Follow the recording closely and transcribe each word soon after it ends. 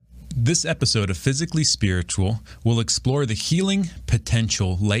This episode of Physically Spiritual will explore the healing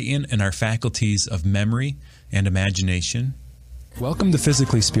potential latent in our faculties of memory and imagination. Welcome to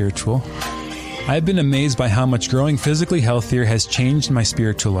Physically Spiritual. I've been amazed by how much growing physically healthier has changed my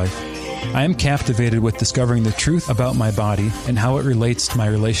spiritual life. I am captivated with discovering the truth about my body and how it relates to my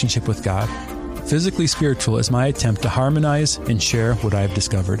relationship with God. Physically Spiritual is my attempt to harmonize and share what I have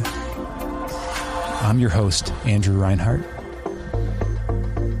discovered. I'm your host, Andrew Reinhardt.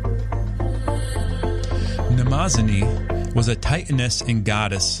 Mnemosyne was a titaness and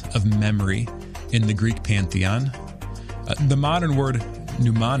goddess of memory in the Greek pantheon. The modern word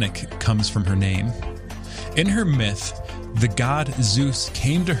mnemonic comes from her name. In her myth, the god Zeus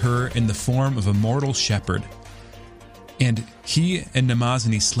came to her in the form of a mortal shepherd, and he and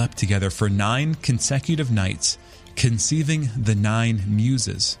Mnemosyne slept together for 9 consecutive nights, conceiving the 9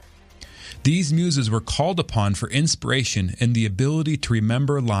 muses. These muses were called upon for inspiration and the ability to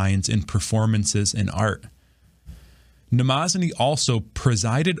remember lines in performances in art. Mnemosyne also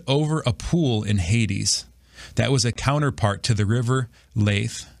presided over a pool in Hades that was a counterpart to the river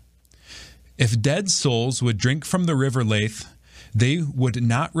Lethe. If dead souls would drink from the river Lethe, they would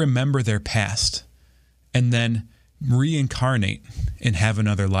not remember their past and then reincarnate and have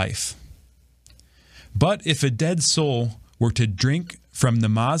another life. But if a dead soul were to drink from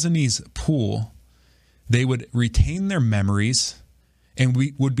Mnemosyne's pool, they would retain their memories and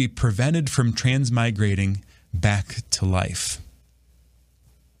we would be prevented from transmigrating back to life.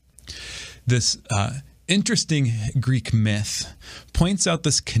 This interesting Greek myth points out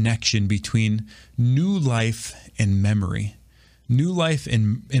this connection between new life and memory. New life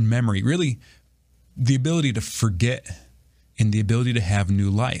and memory, really the ability to forget and the ability to have new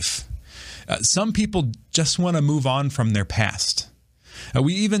life. Some people just want to move on from their past.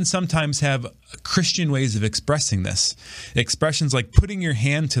 We even sometimes have Christian ways of expressing this. Expressions like putting your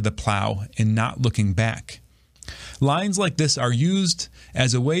hand to the plow and not looking back. Lines like this are used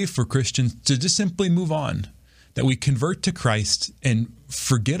as a way for Christians to just simply move on, that we convert to Christ and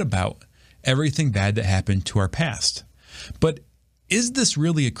forget about everything bad that happened to our past. But is this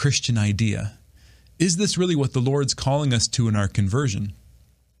really a Christian idea? Is this really what the Lord's calling us to in our conversion?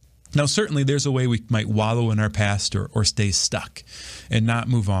 Now, certainly there's a way we might wallow in our past or stay stuck and not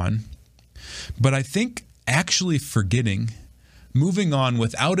move on. But I think actually forgetting, moving on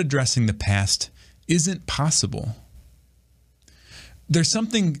without addressing the past, isn't possible. There's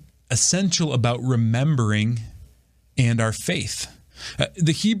something essential about remembering and our faith.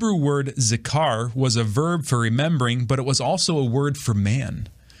 The Hebrew word zikar was a verb for remembering, but it was also a word for man.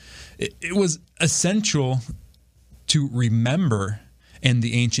 It was essential to remember in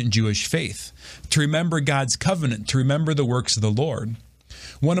the ancient Jewish faith, to remember God's covenant, to remember the works of the Lord.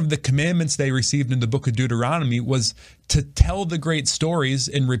 One of the commandments they received in the book of Deuteronomy was to tell the great stories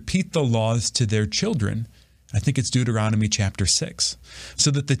and repeat the laws to their children. I think it's Deuteronomy chapter 6,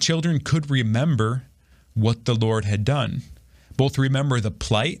 so that the children could remember what the Lord had done. Both remember the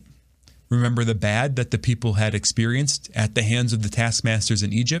plight, remember the bad that the people had experienced at the hands of the taskmasters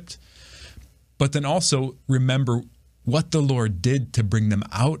in Egypt, but then also remember what the Lord did to bring them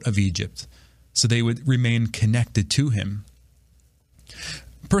out of Egypt so they would remain connected to Him.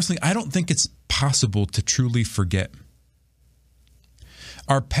 Personally, I don't think it's possible to truly forget.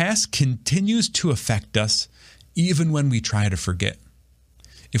 Our past continues to affect us even when we try to forget.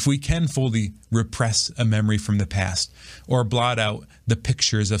 If we can fully repress a memory from the past or blot out the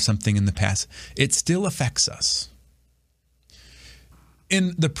pictures of something in the past, it still affects us.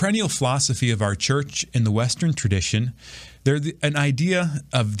 In the perennial philosophy of our church in the Western tradition, there's an idea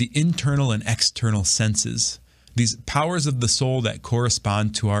of the internal and external senses, these powers of the soul that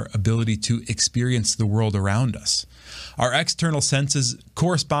correspond to our ability to experience the world around us. Our external senses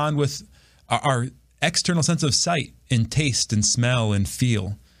correspond with our external sense of sight and taste and smell and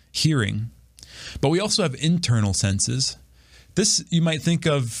feel, hearing. But we also have internal senses. This you might think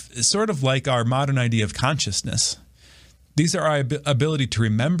of sort of like our modern idea of consciousness. These are our ability to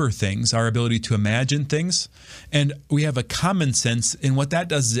remember things, our ability to imagine things, and we have a common sense, and what that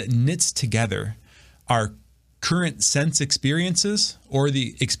does is it knits together our current sense experiences or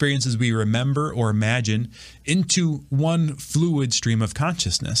the experiences we remember or imagine into one fluid stream of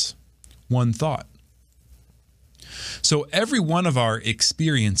consciousness, one thought. So every one of our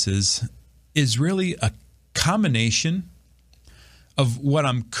experiences is really a combination of what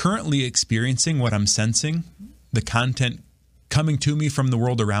I'm currently experiencing, what I'm sensing, the content coming to me from the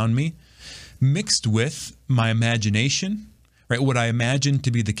world around me, mixed with my imagination, right? What I imagine to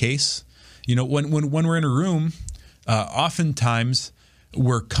be the case. You know, when we're in a room, oftentimes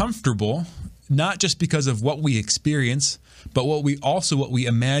we're comfortable not just because of what we experience, but what we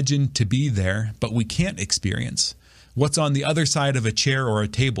imagine to be there, but we can't experience. What's on the other side of a chair or a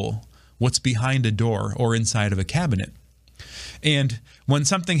table, what's behind a door or inside of a cabinet. And when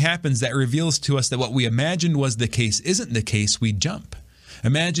something happens that reveals to us that what we imagined was the case isn't the case, we jump.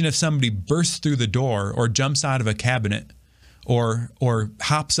 Imagine if somebody bursts through the door or jumps out of a cabinet or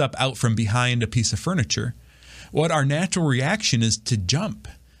hops up out from behind a piece of furniture. What our natural reaction is to jump.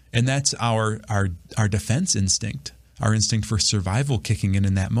 And that's our defense instinct, our instinct for survival kicking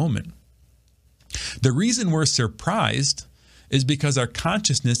in that moment. The reason we're surprised is because our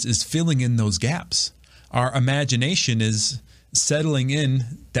consciousness is filling in those gaps. Our imagination is settling in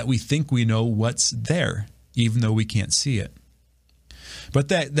that we think we know what's there, even though we can't see it. But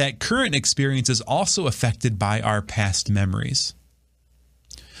that current experience is also affected by our past memories.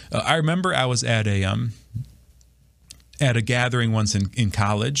 I remember I was at a gathering once in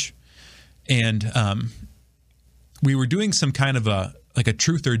college, and we were doing some kind of a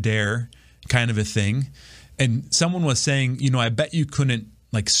truth or dare kind of a thing, and someone was saying, I bet you couldn't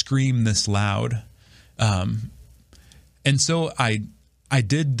scream this loud. And so I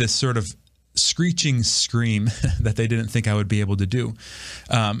did this sort of screeching scream that they didn't think I would be able to do.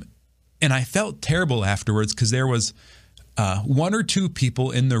 And I felt terrible afterwards because there was one or two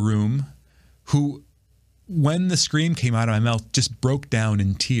people in the room who, when the scream came out of my mouth, just broke down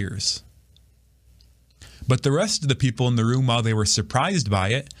in tears. But the rest of the people in the room, while they were surprised by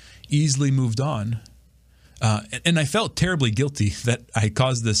it, easily moved on. And I felt terribly guilty that I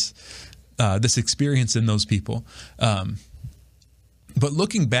caused this experience in those people. But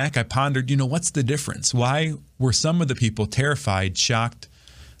looking back, I pondered, what's the difference? Why were some of the people terrified, shocked,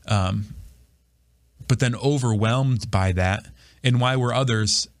 but then overwhelmed by that? And why were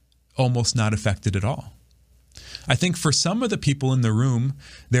others almost not affected at all? I think for some of the people in the room,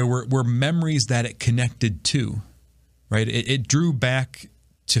 there were memories that it connected to, right? It drew back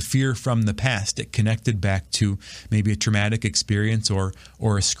to fear from the past. It connected back to maybe a traumatic experience or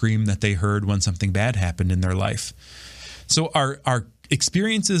a scream that they heard when something bad happened in their life. So our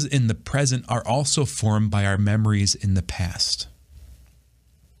experiences in the present are also formed by our memories in the past.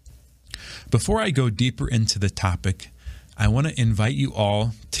 Before I go deeper into the topic, I want to invite you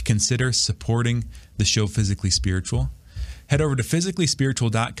all to consider supporting the show Physically Spiritual. Head over to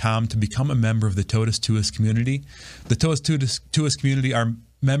physicallyspiritual.com to become a member of the Totus Tuus community. The Totus Tuus community are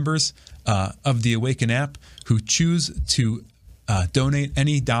members of the Awaken app who choose to donate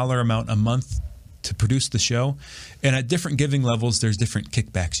any dollar amount a month to produce the show. And at different giving levels, there's different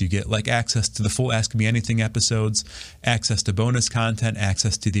kickbacks you get, like access to the full Ask Me Anything episodes, access to bonus content,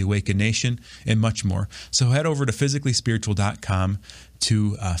 access to the Awaken Nation, and much more. So head over to physicallyspiritual.com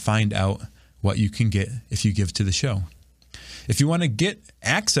to find out what you can get if you give to the show. If you want to get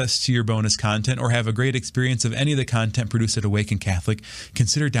access to your bonus content or have a great experience of any of the content produced at Awaken Catholic,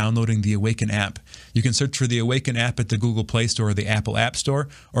 consider downloading the Awaken app. You can search for the Awaken app at the Google Play Store or the Apple App Store,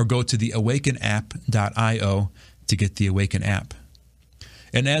 or go to the awakenapp.io to get the Awaken app.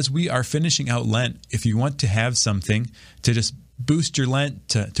 And as we are finishing out Lent, if you want to have something to just boost your Lent,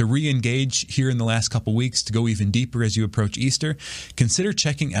 to re-engage here in the last couple weeks, to go even deeper as you approach Easter, consider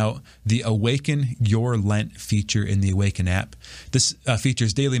checking out the Awaken Your Lent feature in the Awaken app. This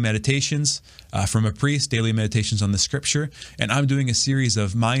features daily meditations from a priest, daily meditations on the scripture, and I'm doing a series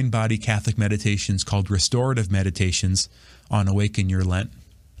of mind-body Catholic meditations called Restorative Meditations on Awaken Your Lent.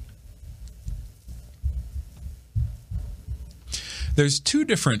 There's two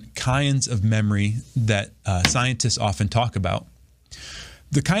different kinds of memory that scientists often talk about.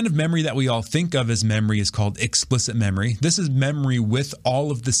 The kind of memory that we all think of as memory is called explicit memory. This is memory with all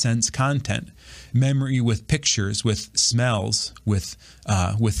of the sense content. Memory with pictures, with smells, with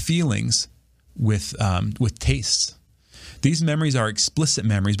feelings, with tastes. These memories are explicit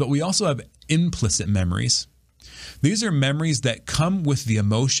memories, but we also have implicit memories. These are memories that come with the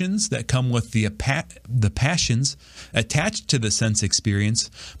emotions, that come with the passions attached to the sense experience,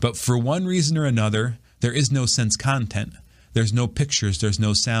 but for one reason or another, there is no sense content. There's no pictures, there's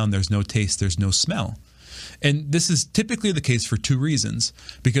no sound, there's no taste, there's no smell. And this is typically the case for two reasons,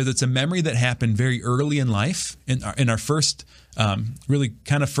 because it's a memory that happened very early in life, in our first, really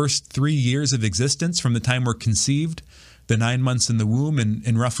kind of first 3 years of existence, from the time we're conceived, the 9 months in the womb,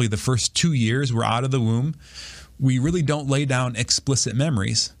 and roughly the first 2 years we're out of the womb. We really don't lay down explicit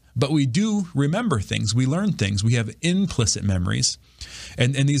memories, but we do remember things. We learn things. We have implicit memories.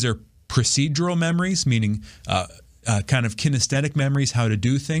 And these are procedural memories, meaning kind of kinesthetic memories, how to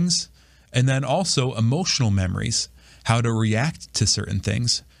do things. And then also emotional memories, how to react to certain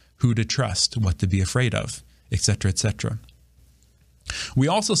things, who to trust, what to be afraid of, etc., etc. We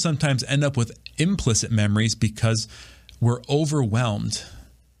also sometimes end up with implicit memories because we're overwhelmed.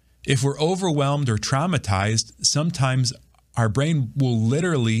 If we're overwhelmed or traumatized, sometimes our brain will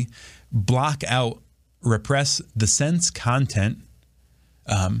literally block out, repress the sense content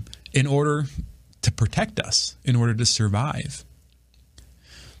in order to protect us, in order to survive.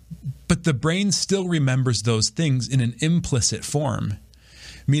 But the brain still remembers those things in an implicit form,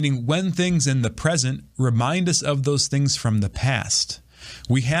 meaning when things in the present remind us of those things from the past,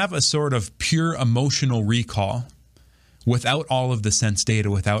 we have a sort of pure emotional recall without all of the sense data,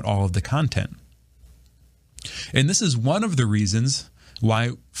 without all of the content. And this is one of the reasons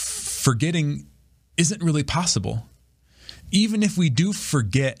why forgetting isn't really possible. Even if we do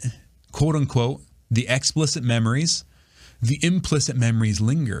forget, quote unquote, the explicit memories, the implicit memories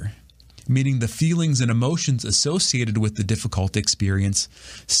linger, meaning the feelings and emotions associated with the difficult experience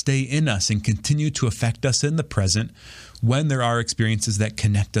stay in us and continue to affect us in the present when there are experiences that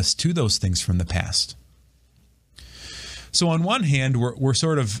connect us to those things from the past. So on one hand, we're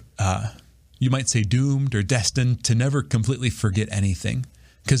sort of, you might say, doomed or destined to never completely forget anything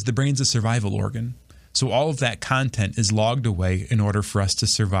because the brain's a survival organ. So all of that content is logged away in order for us to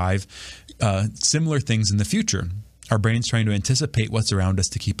survive similar things in the future. Our brain's trying to anticipate what's around us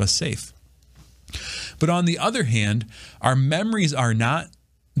to keep us safe. But on the other hand, our memories are not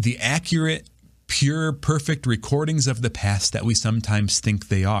the accurate, pure, perfect recordings of the past that we sometimes think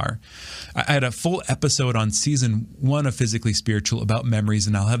they are. I had a full episode on season 1 of Physically Spiritual about memories,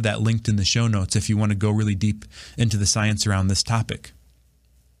 and I'll have that linked in the show notes if you want to go really deep into the science around this topic.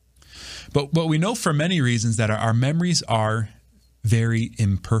 But we know for many reasons that our memories are very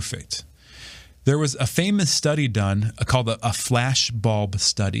imperfect. There was a famous study done called a flash bulb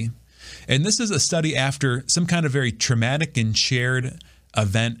study. And this is a study after some kind of very traumatic and shared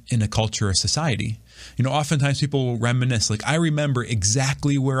event in a culture or society. You know, oftentimes people will reminisce, like, I remember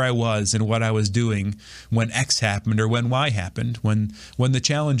exactly where I was and what I was doing when X happened or when Y happened, when the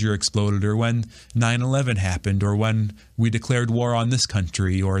Challenger exploded or when 9/11 happened or when we declared war on this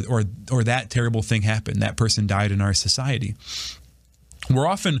country or that terrible thing happened, that person died in our society. We're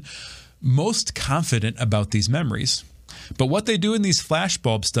often most confident about these memories. But what they do in these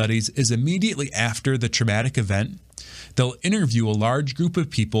flashbulb studies is immediately after the traumatic event, they'll interview a large group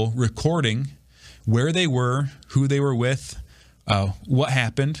of people recording where they were, who they were with, what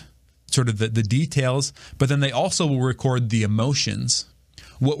happened, sort of the details, but then they also will record the emotions.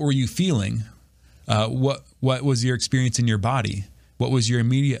 What were you feeling? What was your experience in your body? What was your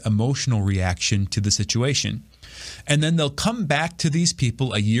immediate emotional reaction to the situation? And then they'll come back to these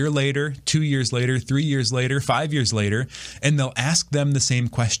people a year later, 2 years later, 3 years later, 5 years later, and they'll ask them the same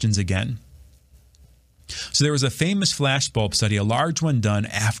questions again. So there was a famous flashbulb study, a large one done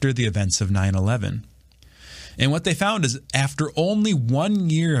after the events of 9/11. And what they found is after only 1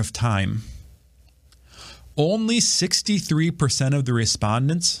 year of time, only 63% of the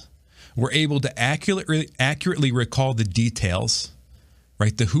respondents were able to accurately recall the details,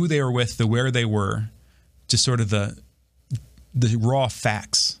 right? The who they were with, the where they were, just sort of the raw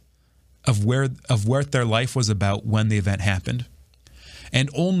facts of what their life was about when the event happened. And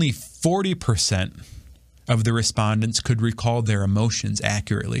only 40% of the respondents could recall their emotions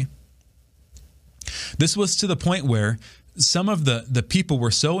accurately. This was to the point where some of the people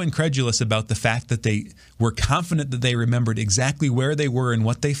were so incredulous about the fact that they were confident that they remembered exactly where they were and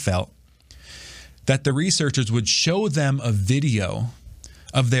what they felt, that the researchers would show them a video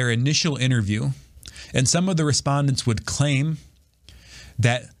of their initial interview, and some of the respondents would claim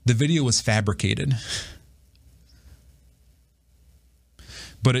that the video was fabricated.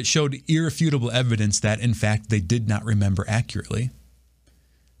 But it showed irrefutable evidence that, in fact, they did not remember accurately,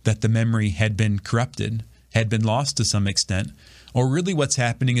 that the memory had been corrupted, had been lost to some extent, or really what's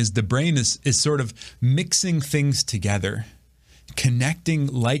happening is the brain is sort of mixing things together, connecting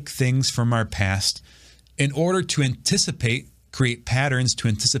like things from our past in order to anticipate, create patterns to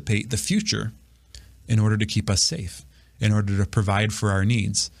anticipate the future, in order to keep us safe, in order to provide for our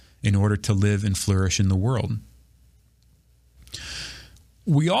needs, in order to live and flourish in the world.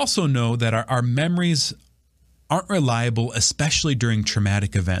 We also know that our memories aren't reliable, especially during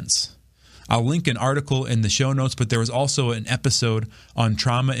traumatic events. I'll link an article in the show notes, but there was also an episode on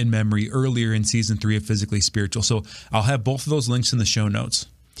trauma and memory earlier in season 3 of Physically Spiritual. So I'll have both of those links in the show notes.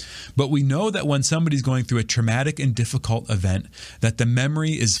 But we know that when somebody's going through a traumatic and difficult event, that the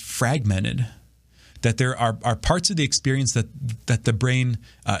memory is fragmented, that there are parts of the experience that the brain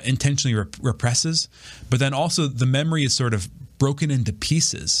intentionally represses, but then also the memory is sort of broken into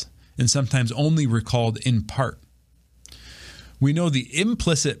pieces and sometimes only recalled in part. We know the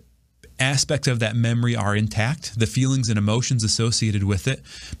implicit aspects of that memory are intact, the feelings and emotions associated with it,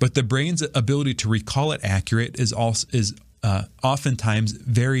 but the brain's ability to recall it accurate is oftentimes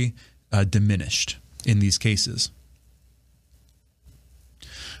very diminished in these cases.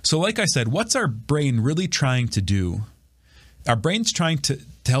 So like I said, what's our brain really trying to do? Our brain's trying to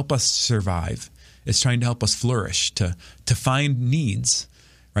help us survive. It's trying to help us flourish, to find needs,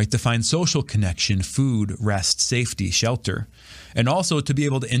 right? To find social connection, food, rest, safety, shelter, and also to be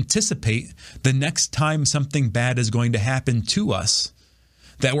able to anticipate the next time something bad is going to happen to us,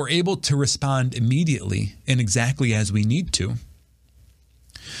 that we're able to respond immediately and exactly as we need to.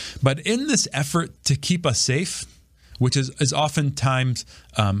 But in this effort to keep us safe, which is oftentimes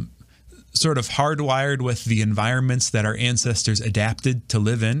sort of hardwired with the environments that our ancestors adapted to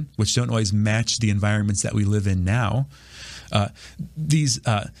live in, which don't always match the environments that we live in now, these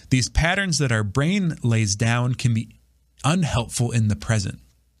patterns that our brain lays down can be unhelpful in the present.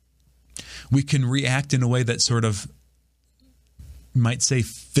 We can react in a way that sort of, you might say,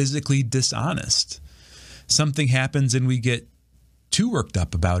 physically dishonest. Something happens and we get too worked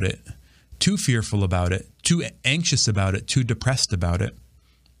up about it, too fearful about it, too anxious about it, too depressed about it.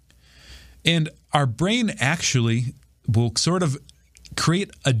 And our brain actually will sort of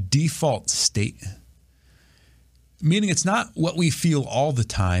create a default state, meaning it's not what we feel all the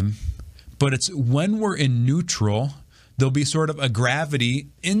time, but it's when we're in neutral, there'll be sort of a gravity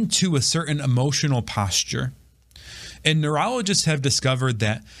into a certain emotional posture. And neurologists have discovered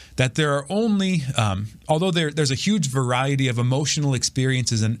that there are only, although there's a huge variety of emotional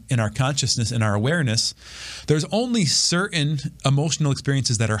experiences in our consciousness and our awareness, there's only certain emotional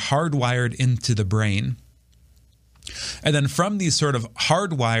experiences that are hardwired into the brain. And then from these sort of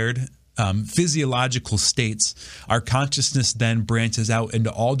hardwired physiological states, our consciousness then branches out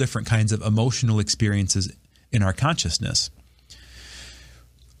into all different kinds of emotional experiences in our consciousness.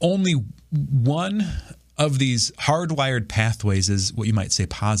 Only one of these hardwired pathways is what you might say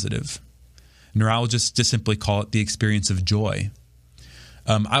positive. Neurologists just simply call it the experience of joy.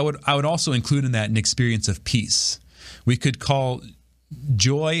 I would also include in that an experience of peace. We could call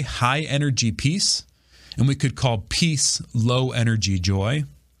joy high energy peace, and we could call peace low energy joy.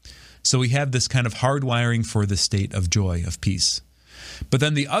 So we have this kind of hardwiring for the state of joy, of peace. But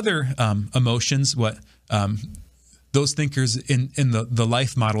then the other emotions, what those thinkers in the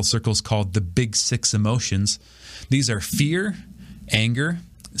life model circles called the big six emotions. These are fear, anger,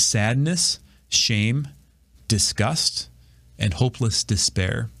 sadness, shame, disgust, and hopeless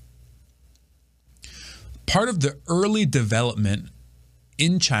despair. Part of the early development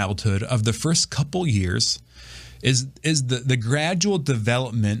in childhood of the first couple years is the gradual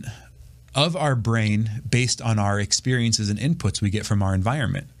development of our brain based on our experiences and inputs we get from our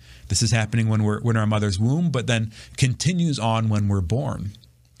environment. This is happening when we're in our mother's womb, but then continues on when we're born.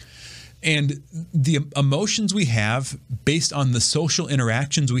 And the emotions we have based on the social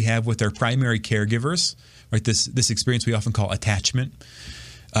interactions we have with our primary caregivers, right? This experience we often call attachment,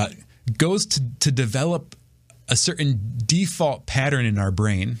 goes to develop a certain default pattern in our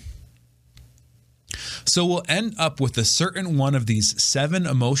brain. So we'll end up with a certain one of these 7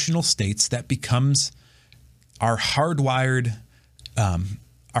 emotional states that becomes our hardwired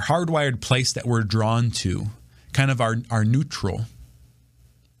place that we're drawn to, kind of our neutral.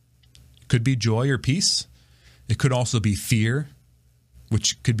 It could be joy or peace. It could also be fear,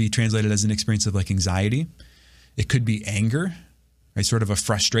 which could be translated as an experience of like anxiety. It could be anger, right? Sort of a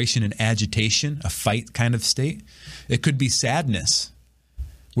frustration and agitation, a fight kind of state. It could be sadness,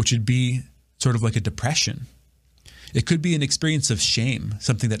 which would be sort of like a depression. It could be an experience of shame,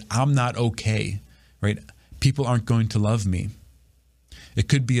 something that I'm not okay, right? People aren't going to love me. It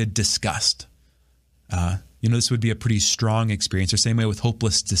could be a disgust. This would be a pretty strong experience. Or same way with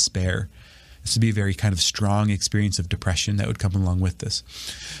hopeless despair. This would be a very kind of strong experience of depression that would come along with this.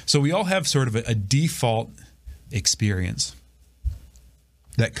 So we all have sort of a default experience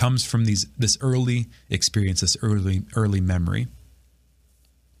that comes from this early experience, this early memory.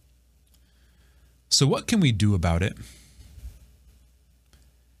 So what can we do about it?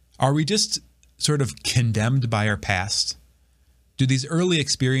 Are we just sort of condemned by our past? Do these early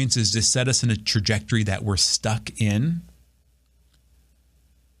experiences just set us in a trajectory that we're stuck in?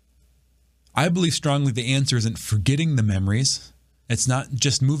 I believe strongly the answer isn't forgetting the memories. It's not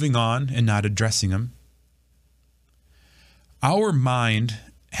just moving on and not addressing them. Our mind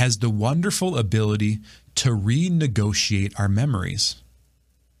has the wonderful ability to renegotiate our memories.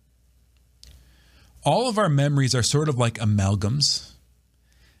 All of our memories are sort of like amalgams.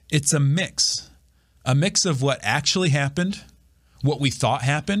 It's a mix of what actually happened, what we thought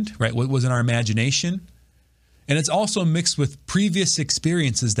happened, right? What was in our imagination, And it's also mixed with previous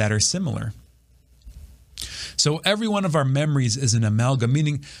experiences that are similar. So every one of our memories is an amalgam,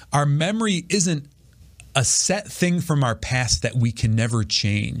 meaning our memory isn't a set thing from our past that we can never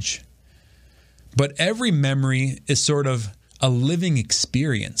change. But every memory is sort of a living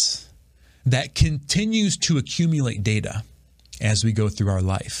experience that continues to accumulate data as we go through our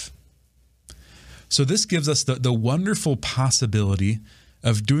life. So this gives us the wonderful possibility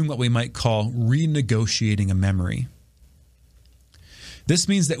of doing what we might call renegotiating a memory. This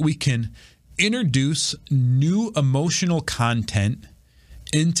means that we can introduce new emotional content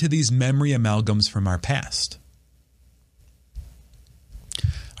into these memory amalgams from our past.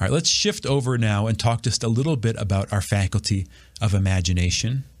 All right, let's shift over now and talk just a little bit about our faculty of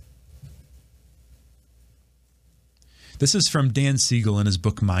imagination. This is from Dan Siegel in his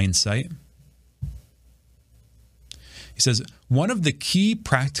book Mindsight. He says, one of the key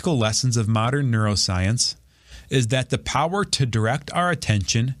practical lessons of modern neuroscience is that the power to direct our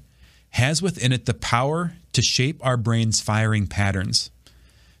attention has within it the power to shape our brain's firing patterns,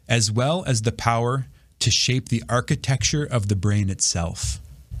 as well as the power to shape the architecture of the brain itself.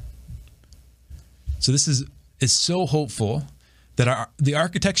 So this is so hopeful that the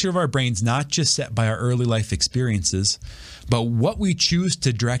architecture of our brain's not just set by our early life experiences, but what we choose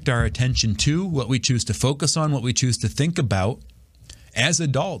to direct our attention to, what we choose to focus on, what we choose to think about as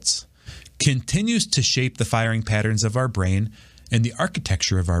adults continues to shape the firing patterns of our brain and the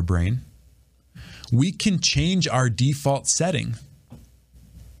architecture of our brain. We can change our default setting.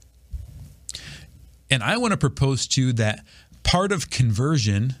 And I want to propose to you that part of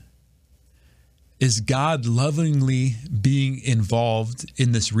conversion is God lovingly being involved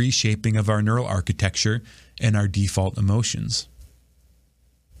in this reshaping of our neural architecture and our default emotions.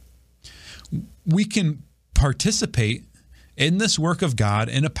 We can participate in this work of God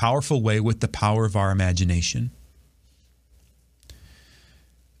in a powerful way with the power of our imagination.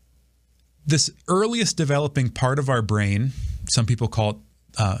 This earliest developing part of our brain, some people call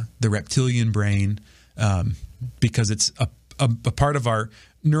it the reptilian brain, because it's a part of our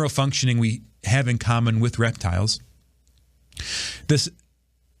neurofunctioning we have in common with reptiles. This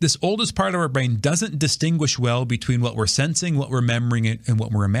oldest part of our brain doesn't distinguish well between what we're sensing, what we're remembering, and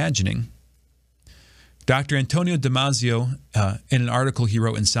what we're imagining. Dr. Antonio Damasio, in an article he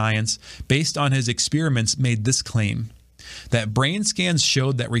wrote in Science, based on his experiments, made this claim, that brain scans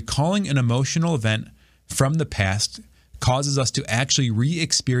showed that recalling an emotional event from the past causes us to actually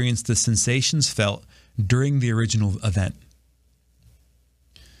re-experience the sensations felt during the original event.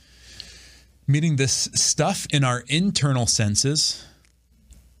 Meaning this stuff in our internal senses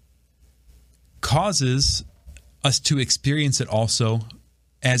causes us to experience it also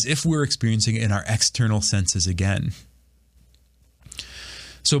as if we're experiencing it in our external senses again.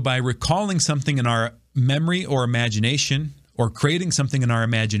 So by recalling something in our memory or imagination, or creating something in our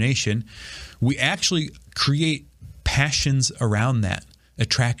imagination, we actually create passions around that,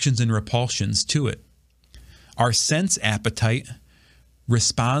 attractions and repulsions to it. Our sense appetite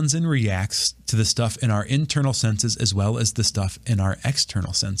responds and reacts to the stuff in our internal senses as well as the stuff in our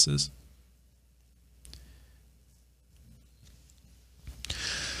external senses.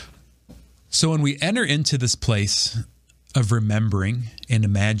 So when we enter into this place of remembering and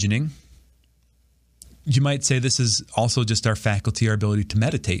imagining, you might say this is also just our faculty, our ability to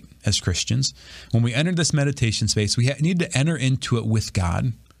meditate as Christians. When we enter this meditation space, we need to enter into it with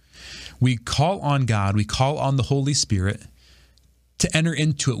God. We call on God, we call on the Holy Spirit to enter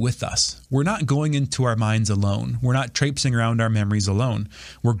into it with us. We're not going into our minds alone. We're not traipsing around our memories alone.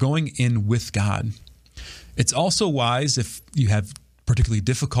 We're going in with God. It's also wise, if you have particularly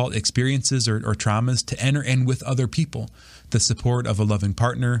difficult experiences or traumas, to enter in with other people, the support of a loving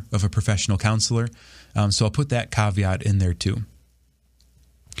partner, of a professional counselor. So I'll put that caveat in there too.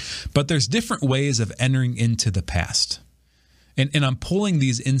 But there's different ways of entering into the past. And I'm pulling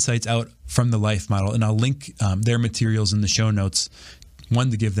these insights out from the Life Model, and I'll link their materials in the show notes,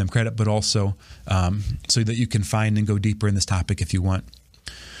 one, to give them credit, but also so that you can find and go deeper in this topic if you want.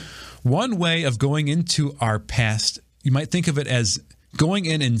 One way of going into our past, you might think of it as going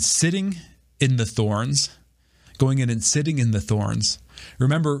in and sitting in the thorns, going in and sitting in the thorns.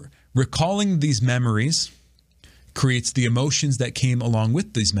 Remember, recalling these memories creates the emotions that came along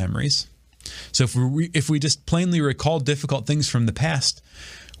with these memories. So if we just plainly recall difficult things from the past,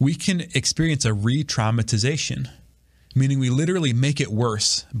 we can experience a re-traumatization, meaning we literally make it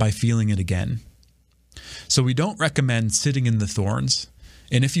worse by feeling it again. So we don't recommend sitting in the thorns.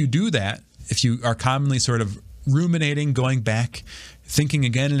 And if you do that, if you are commonly sort of ruminating, going back, thinking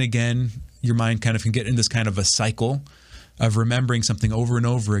again and again, your mind kind of can get in this kind of a cycle of remembering something over and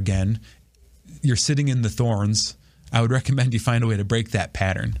over again. you're sitting in the thorns, I would recommend you find a way to break that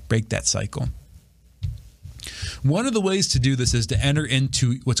pattern, break that cycle. One of the ways to do this is to enter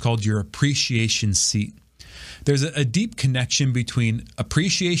into what's called your appreciation seat. There's a deep connection between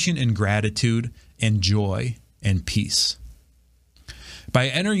appreciation and gratitude and joy and peace. By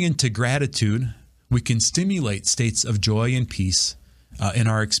entering into gratitude, we can stimulate states of joy and peace in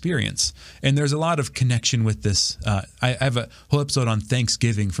our experience. And there's a lot of connection with this. I have a whole episode on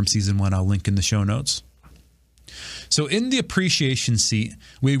Thanksgiving from season 1. I'll link in the show notes. So in the appreciation seat,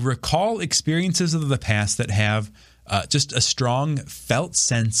 we recall experiences of the past that have just a strong felt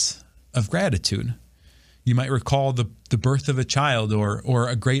sense of gratitude. You might recall the birth of a child or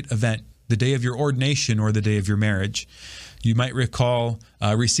a great event, the day of your ordination or the day of your marriage. You might recall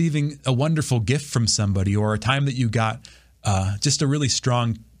receiving a wonderful gift from somebody, or a time that you got just a really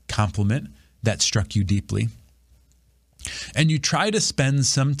strong compliment that struck you deeply. And you try to spend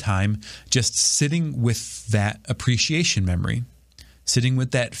some time just sitting with that appreciation memory, sitting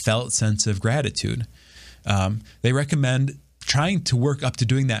with that felt sense of gratitude. They recommend trying to work up to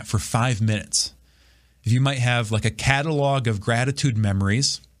doing that for 5 minutes. If you might have like a catalog of gratitude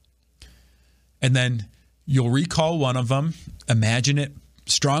memories, and then you'll recall one of them, imagine it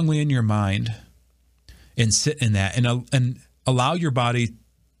strongly in your mind, and sit in that and allow your body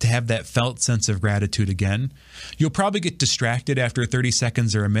to have that felt sense of gratitude again. You'll probably get distracted after 30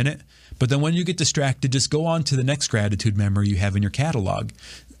 seconds or a minute, but then when you get distracted, just go on to the next gratitude memory you have in your catalog.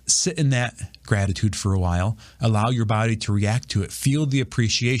 Sit in that gratitude for a while, allow your body to react to it, feel the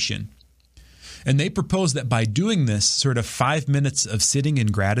appreciation. And they propose that by doing this sort of 5 minutes of sitting in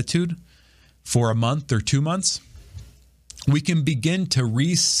gratitude for a month or 2 months, we can begin to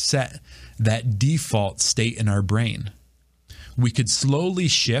reset that default state in our brain. We could slowly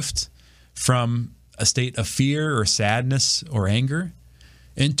shift from a state of fear or sadness or anger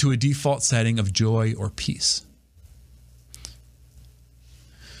into a default setting of joy or peace.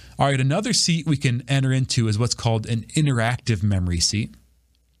 All right, another seat we can enter into is what's called an interactive memory seat.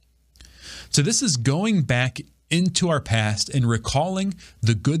 So this is going back into our past and recalling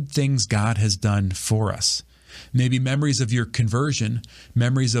the good things God has done for us. Maybe memories of your conversion,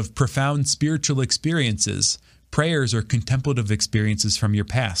 memories of profound spiritual experiences, prayers or contemplative experiences from your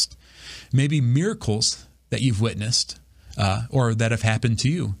past. Maybe miracles that you've witnessed or that have happened to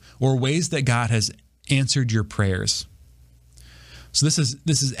you, or ways that God has answered your prayers. So this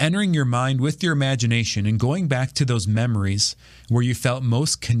is entering your mind with your imagination and going back to those memories where you felt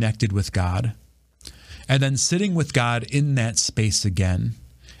most connected with God, and then sitting with God in that space again,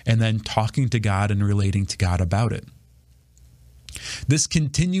 and then talking to God and relating to God about it. This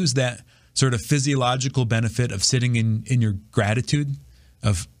continues that sort of physiological benefit of sitting in your gratitude,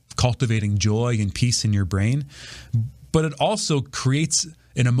 of cultivating joy and peace in your brain, but it also creates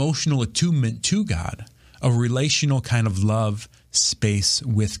an emotional attunement to God, a relational kind of love space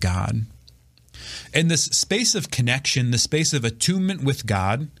with God. And this space of connection, the space of attunement with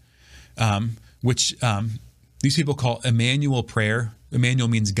God, which these people call Emmanuel prayer. Emmanuel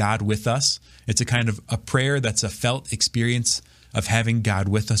means God with us. It's a kind of a prayer that's a felt experience of having God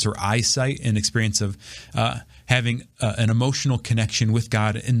with us, or eyesight, an experience of having an emotional connection with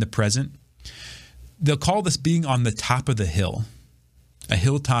God in the present. They'll call this being on the top of the hill, a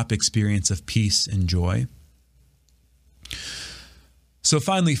hilltop experience of peace and joy. So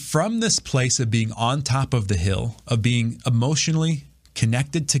finally, from this place of being on top of the hill, of being emotionally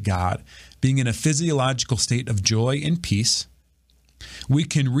connected to God, being in a physiological state of joy and peace, we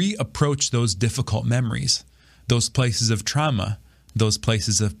can reapproach those difficult memories, those places of trauma, those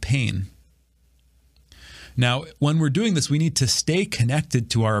places of pain. Now, when we're doing this, we need to stay connected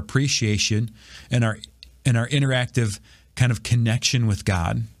to our appreciation and our interactive kind of connection with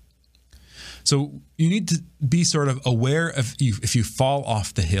God. So you need to be sort of aware of if you fall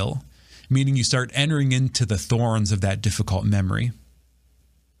off the hill, meaning you start entering into the thorns of that difficult memory.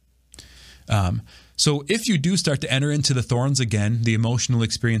 So if you do start to enter into the thorns again, the emotional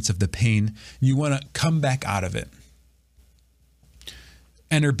experience of the pain, you want to come back out of it.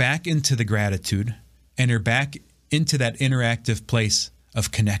 Enter back into the gratitude. Enter back into that interactive place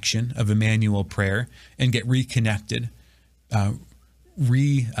of connection, of Emmanuel prayer, and get reconnected,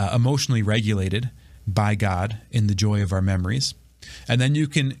 emotionally regulated by God in the joy of our memories. And then you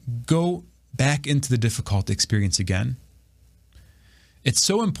can go back into the difficult experience again. It's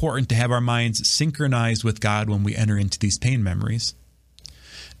so important to have our minds synchronized with God when we enter into these pain memories.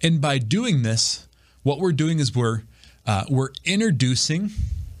 And by doing this, what we're doing is we're introducing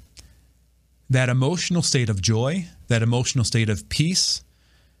that emotional state of joy, that emotional state of peace,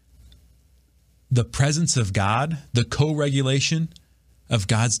 the presence of God, the co-regulation of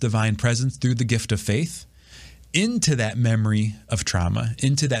God's divine presence through the gift of faith into that memory of trauma,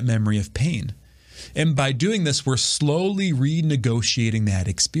 into that memory of pain. And by doing this, we're slowly renegotiating that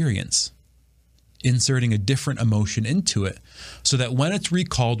experience, inserting a different emotion into it so that when it's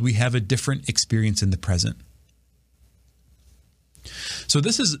recalled, we have a different experience in the present. So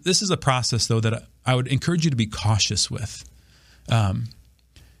this is a process, though, that I would encourage you to be cautious with.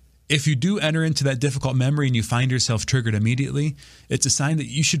 If you do enter into that difficult memory and you find yourself triggered immediately, it's a sign that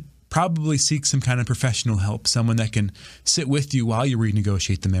you should probably seek some kind of professional help, someone that can sit with you while you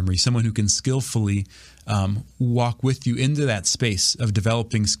renegotiate the memory, someone who can skillfully walk with you into that space of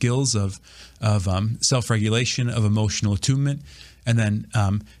developing skills of self-regulation, of emotional attunement, and then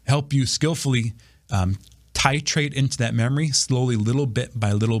help you skillfully titrate into that memory, slowly, little bit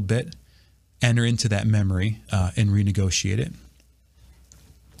by little bit, enter into that memory and renegotiate it.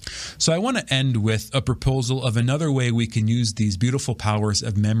 So I want to end with a proposal of another way we can use these beautiful powers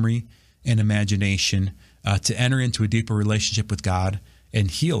of memory and imagination to enter into a deeper relationship with God and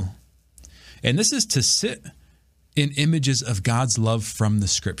heal. And this is to sit in images of God's love from the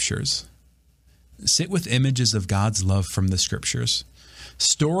Scriptures. Sit with images of God's love from the Scriptures.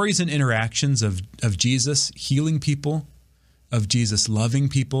 Stories and interactions of Jesus healing people, of Jesus loving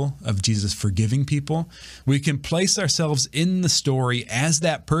people, of Jesus forgiving people. We can place ourselves in the story as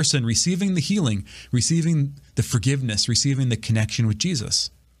that person receiving the healing, receiving the forgiveness, receiving the connection with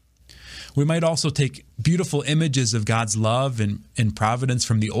Jesus. We might also take beautiful images of God's love and providence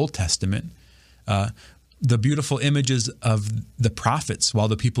from the Old Testament, the beautiful images of the prophets while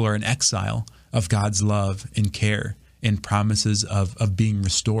the people are in exile, of God's love and care and promises of being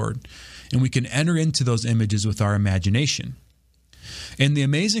restored. And we can enter into those images with our imagination. And the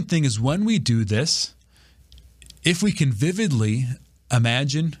amazing thing is when we do this, if we can vividly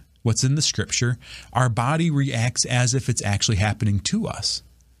imagine what's in the Scripture, our body reacts as if it's actually happening to us.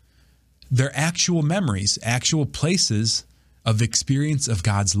 They're actual memories, actual places of experience of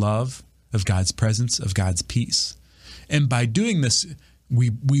God's love, of God's presence, of God's peace. And by doing this, we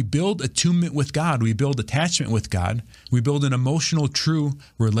build attunement with God. We build attachment with God. We build an emotional, true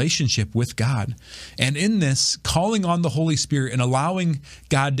relationship with God. And in this, calling on the Holy Spirit and allowing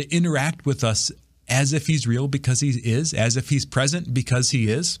God to interact with us as if He's real because He is, as if He's present because He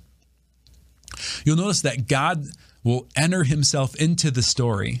is, you'll notice that God will enter Himself into the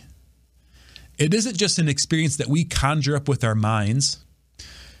story. It isn't just an experience that we conjure up with our minds,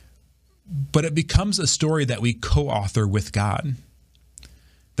 but it becomes a story that we co-author with God.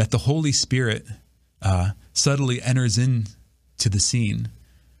 That the Holy Spirit subtly enters into the scene.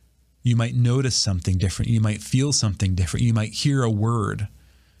 You might notice something different. You might feel something different. You might hear a word.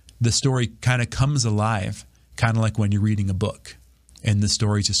 The story kind of comes alive, kind of like when you're reading a book, and the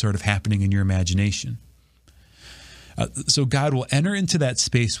story's just sort of happening in your imagination. So God will enter into that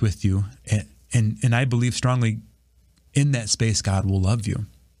space with you, and I believe strongly in that space God will love you.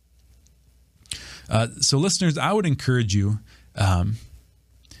 So listeners, I would encourage you,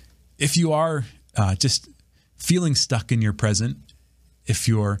 if you are just feeling stuck in your present, if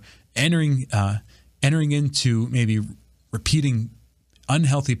you're entering into maybe repeating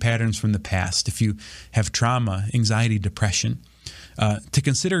unhealthy patterns from the past, if you have trauma, anxiety, depression, to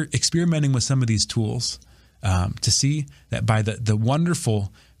consider experimenting with some of these tools to see that by the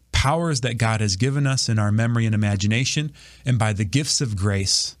wonderful powers that God has given us in our memory and imagination, and by the gifts of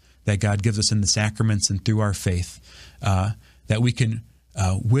grace that God gives us in the sacraments and through our faith, that we can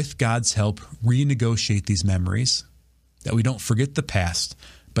with God's help, renegotiate these memories, that we don't forget the past,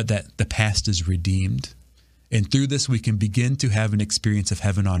 but that the past is redeemed. And through this, we can begin to have an experience of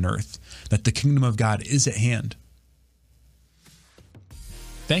heaven on earth, that the kingdom of God is at hand.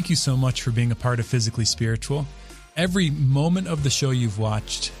 Thank you so much for being a part of Physically Spiritual. Every moment of the show you've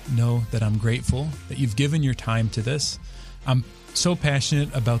watched, know that I'm grateful that you've given your time to this. I'm so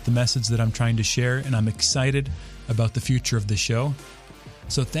passionate about the message that I'm trying to share, and I'm excited about the future of the show.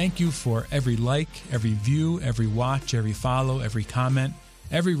 So thank you for every like, every view, every watch, every follow, every comment,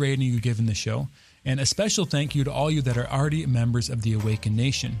 every rating you give in the show. And a special thank you to all you that are already members of the Awakened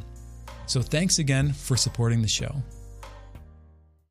Nation. So thanks again for supporting the show.